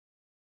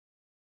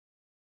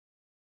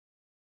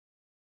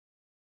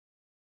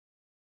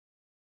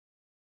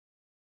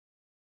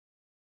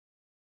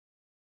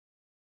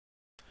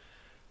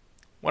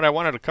what I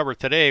wanted to cover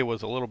today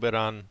was a little bit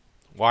on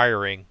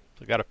wiring.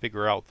 I got to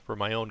figure out for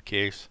my own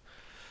case.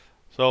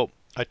 So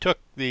I took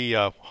the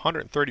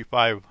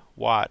 135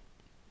 watt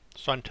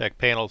Suntech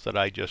panels that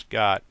I just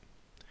got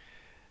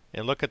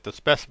and look at the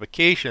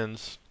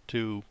specifications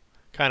to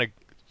kind of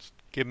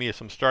give me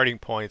some starting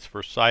points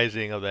for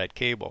sizing of that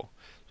cable.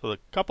 So a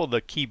couple of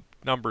the key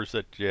numbers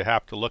that you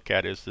have to look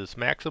at is this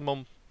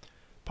maximum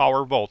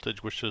power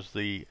voltage, which is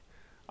the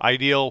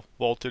ideal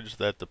voltage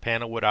that the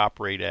panel would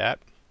operate at,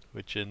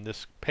 which in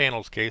this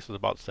panel's case is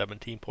about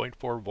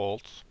 17.4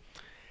 volts.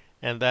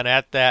 And then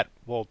at that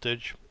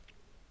voltage,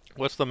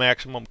 what's the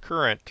maximum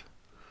current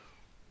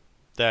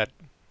that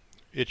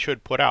it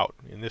should put out?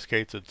 In this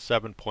case, it's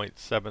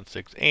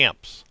 7.76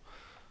 amps.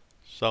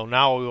 So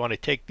now we want to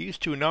take these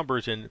two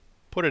numbers and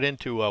put it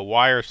into a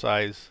wire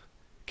size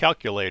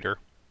calculator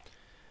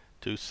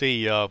to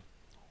see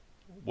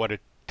what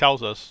it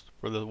tells us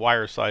for the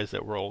wire size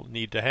that we'll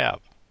need to have.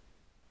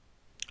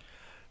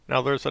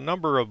 Now there's a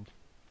number of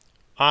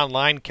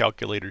online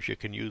calculators you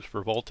can use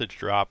for voltage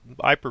drop.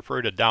 I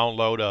prefer to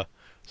download a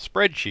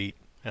spreadsheet,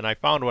 and I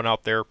found one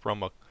out there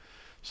from a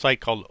site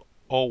called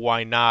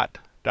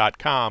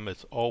oynot.com.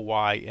 It's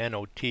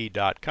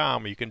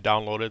oynot.com. You can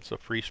download it. It's a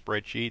free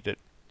spreadsheet that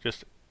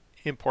just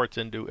imports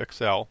into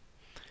Excel,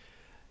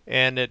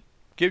 and it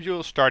gives you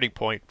a starting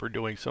point for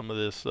doing some of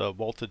this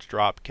voltage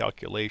drop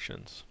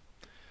calculations.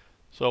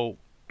 So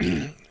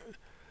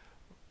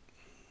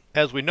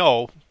as we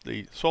know,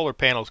 the solar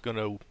panel is going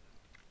to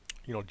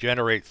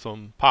generate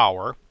some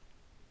power.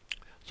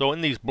 So in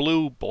these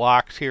blue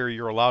blocks here,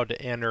 you're allowed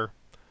to enter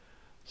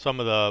some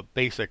of the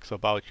basics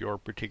about your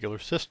particular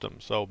system.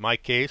 So in my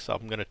case,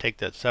 I'm going to take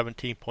that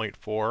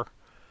 17.4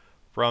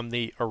 from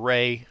the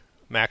array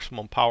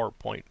maximum power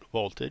point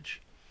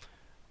voltage.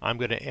 I'm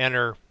going to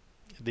enter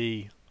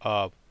the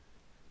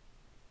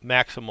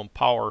maximum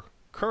power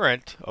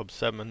current of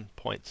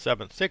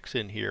 7.76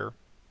 in here,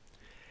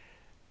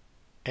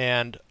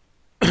 and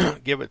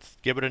give it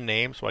a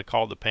name. So I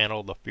call the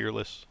panel the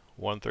Fearless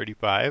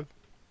 135.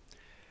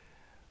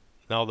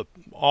 Now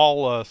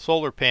all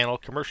solar panel,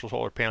 commercial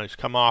solar panels,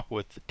 come off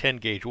with 10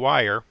 gauge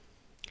wire,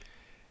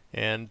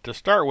 and to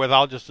start with,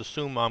 I'll just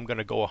assume I'm going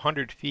to go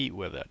 100 feet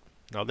with it.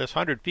 Now this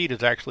 100 feet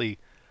is actually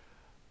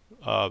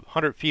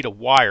 100 feet of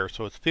wire,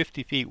 so it's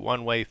 50 feet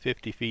one way,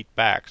 50 feet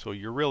back, so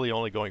you're really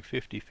only going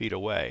 50 feet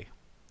away.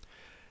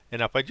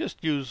 And if I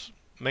just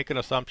make an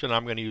assumption,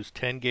 I'm going to use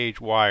 10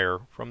 gauge wire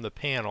from the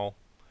panel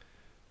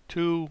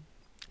to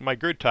my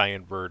grid tie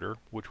inverter,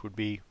 which would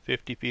be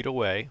 50 feet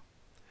away.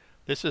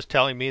 This is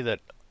telling me that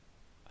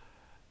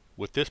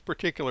with this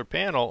particular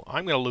panel,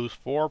 I'm going to lose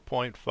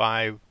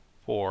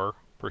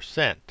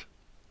 4.54%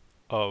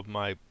 of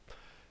my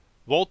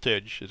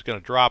voltage is going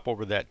to drop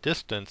over that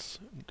distance,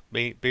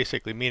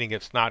 basically meaning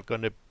it's not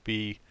going to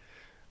be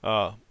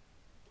at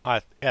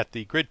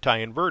the grid tie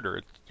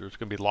inverter. There's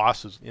going to be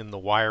losses in the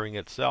wiring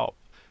itself.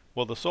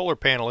 Well, the solar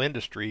panel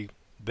industry,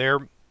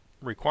 their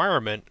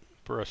requirement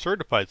for a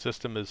certified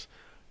system is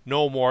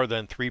no more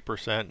than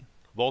 3%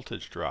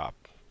 voltage drop.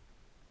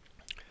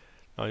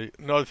 Now,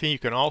 another thing you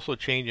can also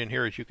change in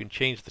here is you can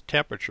change the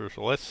temperature.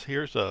 So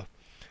here's a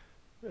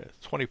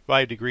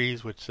 25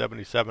 degrees with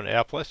 77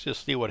 F. Let's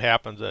just see what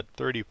happens at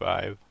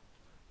 35,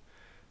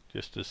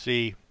 just to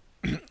see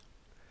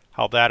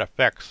how that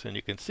affects. And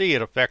you can see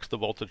it affects the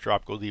voltage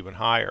drop, goes even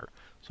higher.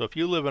 So if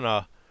you live in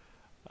a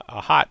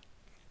hot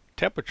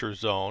temperature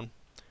zone,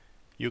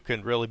 you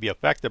can really be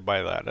affected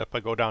by that. If I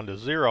go down to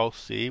 0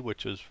 C,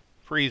 which is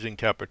freezing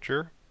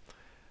temperature,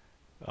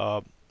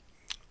 the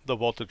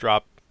voltage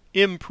drop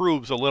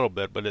improves a little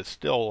bit, but it's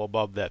still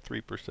above that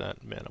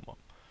 3% minimum.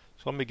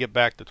 So let me get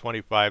back to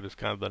 25 as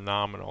kind of the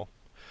nominal.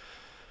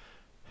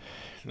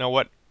 Now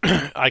what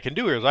I can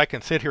do here is I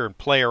can sit here and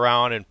play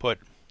around and put,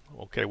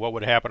 okay, what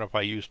would happen if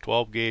I use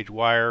 12 gauge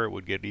wire? It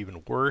would get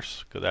even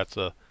worse because that's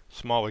a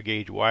smaller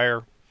gauge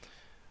wire.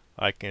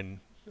 I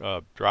can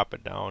drop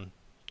it down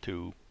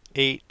to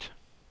 8,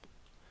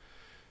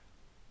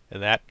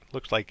 and that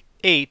looks like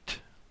 8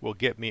 will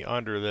get me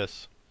under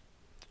this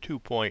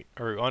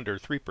under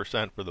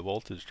 3% for the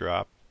voltage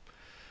drop.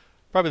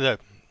 Probably the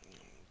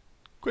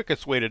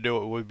quickest way to do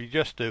it would be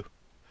just to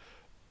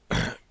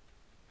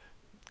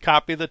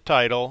copy the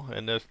title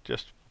and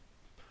just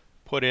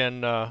put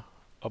in a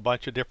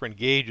bunch of different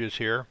gauges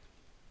here,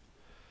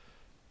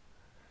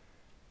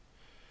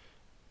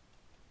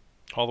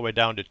 all the way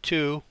down to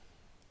 2.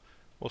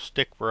 We'll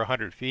stick for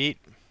 100 feet.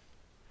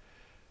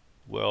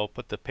 We'll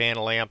put the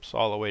panel amps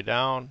all the way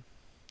down,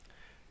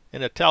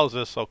 and it tells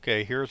us,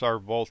 okay, here's our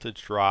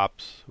voltage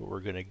drops we're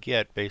going to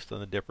get based on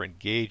the different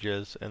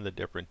gauges and the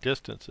different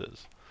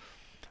distances.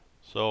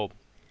 So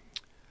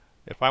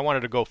if I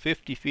wanted to go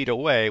 50 feet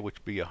away, which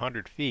would be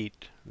 100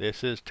 feet,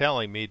 this is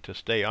telling me to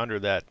stay under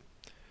that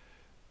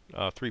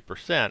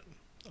 3%.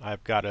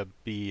 I've got to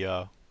be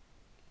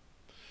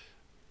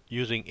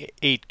using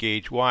 8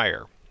 gauge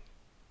wire.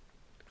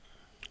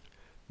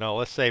 Now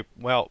let's say,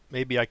 well,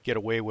 maybe I can get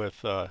away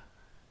with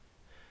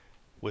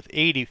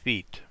 80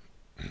 feet.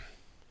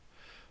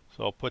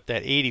 So I'll put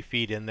that 80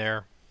 feet in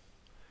there,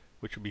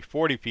 which would be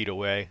 40 feet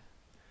away,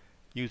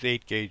 use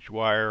 8 gauge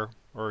wire,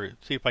 or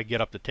see if I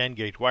get up to 10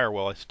 gauge wire.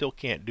 Well, I still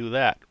can't do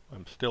that.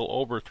 I'm still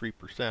over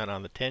 3%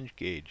 on the 10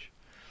 gauge.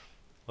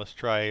 Let's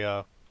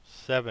try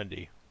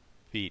 70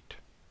 feet.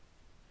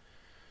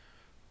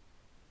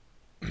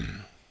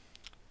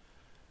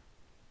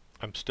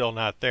 I'm still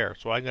not there,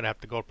 so I'm going to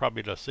have to go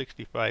probably to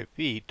 65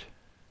 feet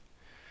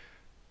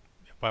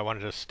if I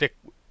wanted to stick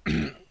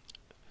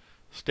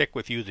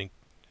with using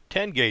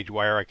 10 gauge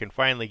wire. I can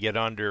finally get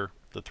under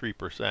the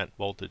 3%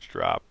 voltage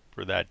drop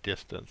for that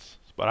distance,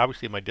 but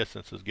obviously my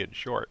distance is getting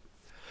short.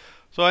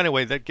 So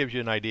anyway, that gives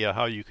you an idea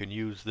how you can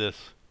use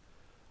this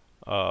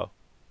to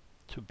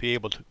be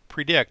able to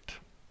predict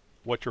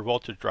what your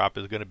voltage drop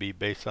is going to be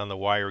based on the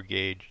wire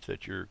gauge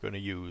that you're going to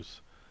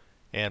use,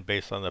 and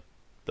based on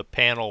the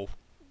panel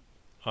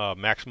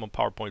maximum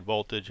power point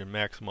voltage and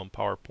maximum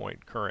power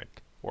point current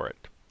for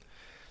it.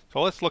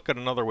 So let's look at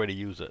another way to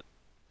use it.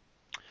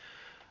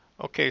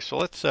 Okay, so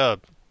let's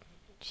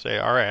say,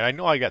 all right, I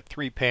know I got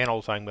 3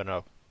 panels I'm going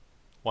to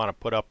want to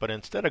put up, but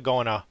instead of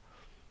going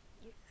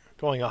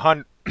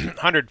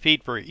 100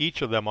 feet for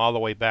each of them all the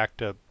way back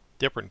to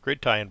different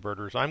grid tie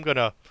inverters, I'm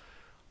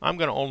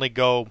gonna only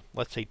go,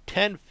 let's say,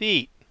 10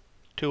 feet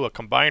to a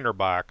combiner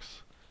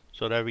box,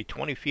 so that'd be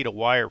 20 feet of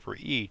wire for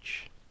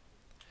each.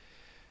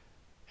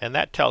 And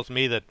that tells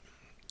me that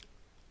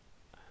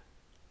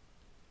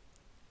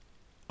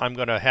I'm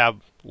going to have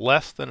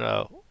less than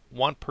a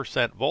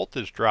 1%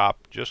 voltage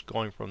drop just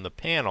going from the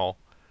panel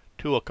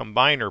to a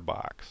combiner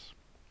box.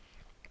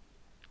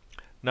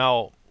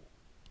 Now,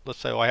 let's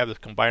say I have this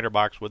combiner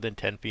box within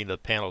 10 feet of the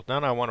panels.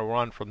 Then I want to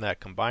run from that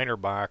combiner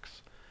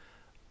box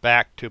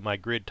back to my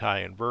grid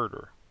tie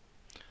inverter.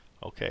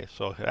 Okay,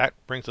 so that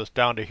brings us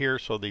down to here.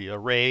 So the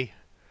array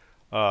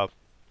to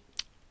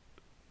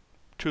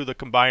the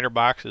combiner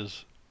box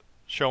is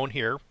shown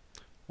here.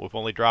 We've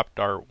only dropped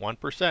our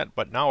 1%,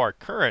 but now our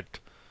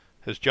current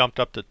has jumped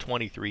up to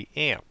 23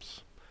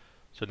 amps.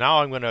 So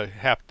now I'm going to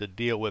have to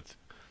deal with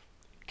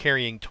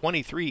carrying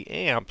 23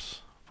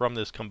 amps from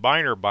this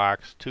combiner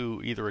box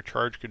to either a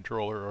charge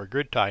controller or a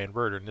grid tie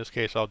inverter. In this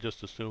case, I'll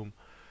just assume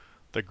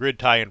the grid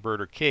tie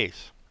inverter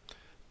case.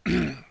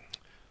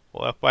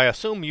 Well, if I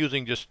assume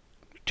using just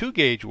 2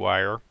 gauge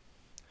wire,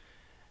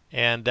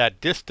 and that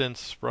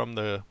distance from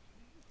the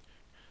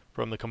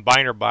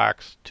combiner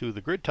box to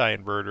the grid tie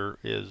inverter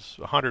is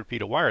 100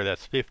 feet of wire,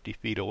 that's 50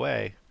 feet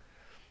away,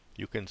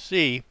 you can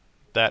see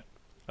that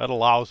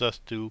allows us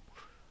to,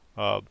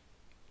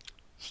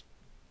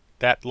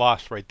 that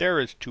loss right there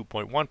is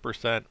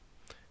 2.1%,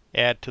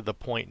 add to the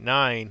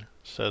 0.9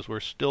 says we're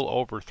still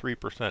over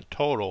 3%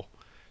 total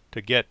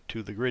to get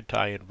to the grid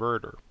tie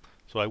inverter.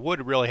 So I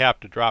would really have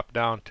to drop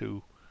down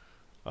to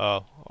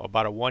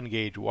about a 1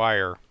 gauge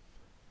wire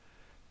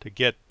to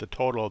get the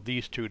total of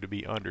these two to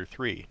be under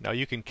 3. Now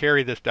you can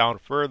carry this down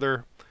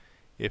further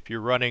if you're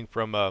running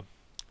from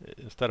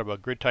instead of a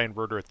grid tie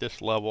inverter at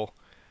this level,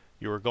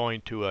 you are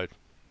going to a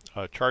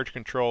charge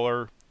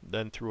controller,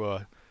 then through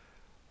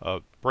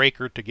a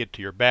breaker to get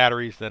to your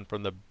batteries, then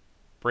from the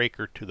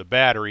breaker to the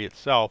battery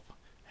itself,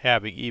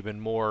 having even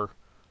more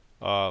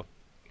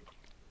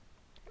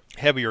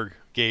heavier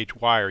gauge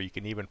wire. You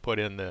can even put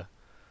in the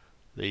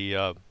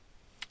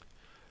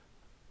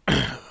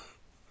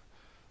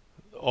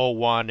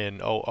 01 and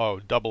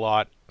 00 double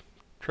aught,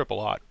 triple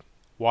aught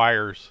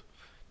wires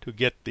to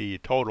get the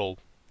total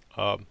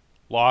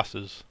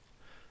losses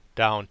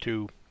down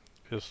to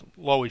as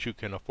low as you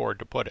can afford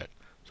to put it.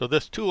 So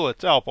this tool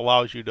itself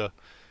allows you to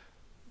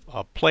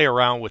play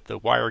around with the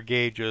wire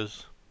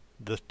gauges,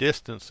 the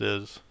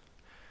distances,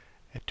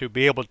 to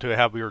be able to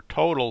have your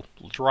total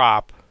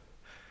drop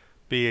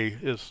be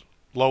as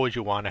low as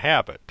you want to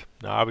have it.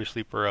 Now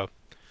obviously for a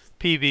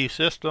PV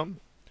system,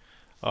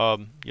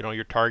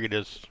 your target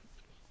is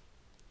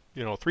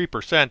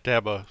 3% to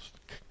have a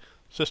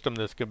system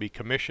that's going to be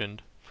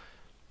commissioned,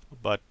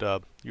 but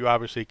you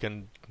obviously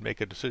can make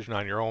a decision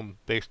on your own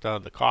based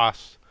on the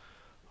costs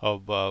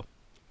of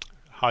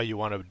how you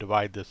want to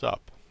divide this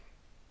up.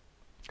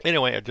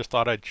 Anyway, I just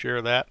thought I'd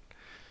share that.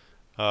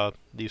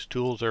 These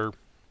tools are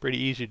pretty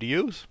easy to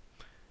use,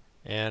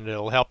 and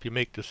it'll help you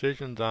make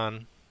decisions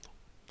on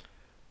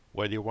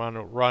whether you want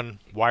to run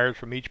wires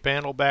from each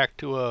panel back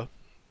to a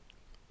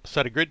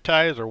set of grid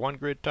ties or one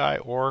grid tie,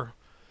 or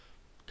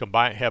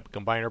have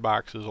combiner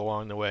boxes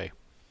along the way.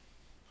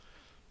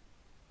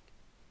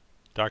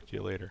 Talk to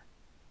you later.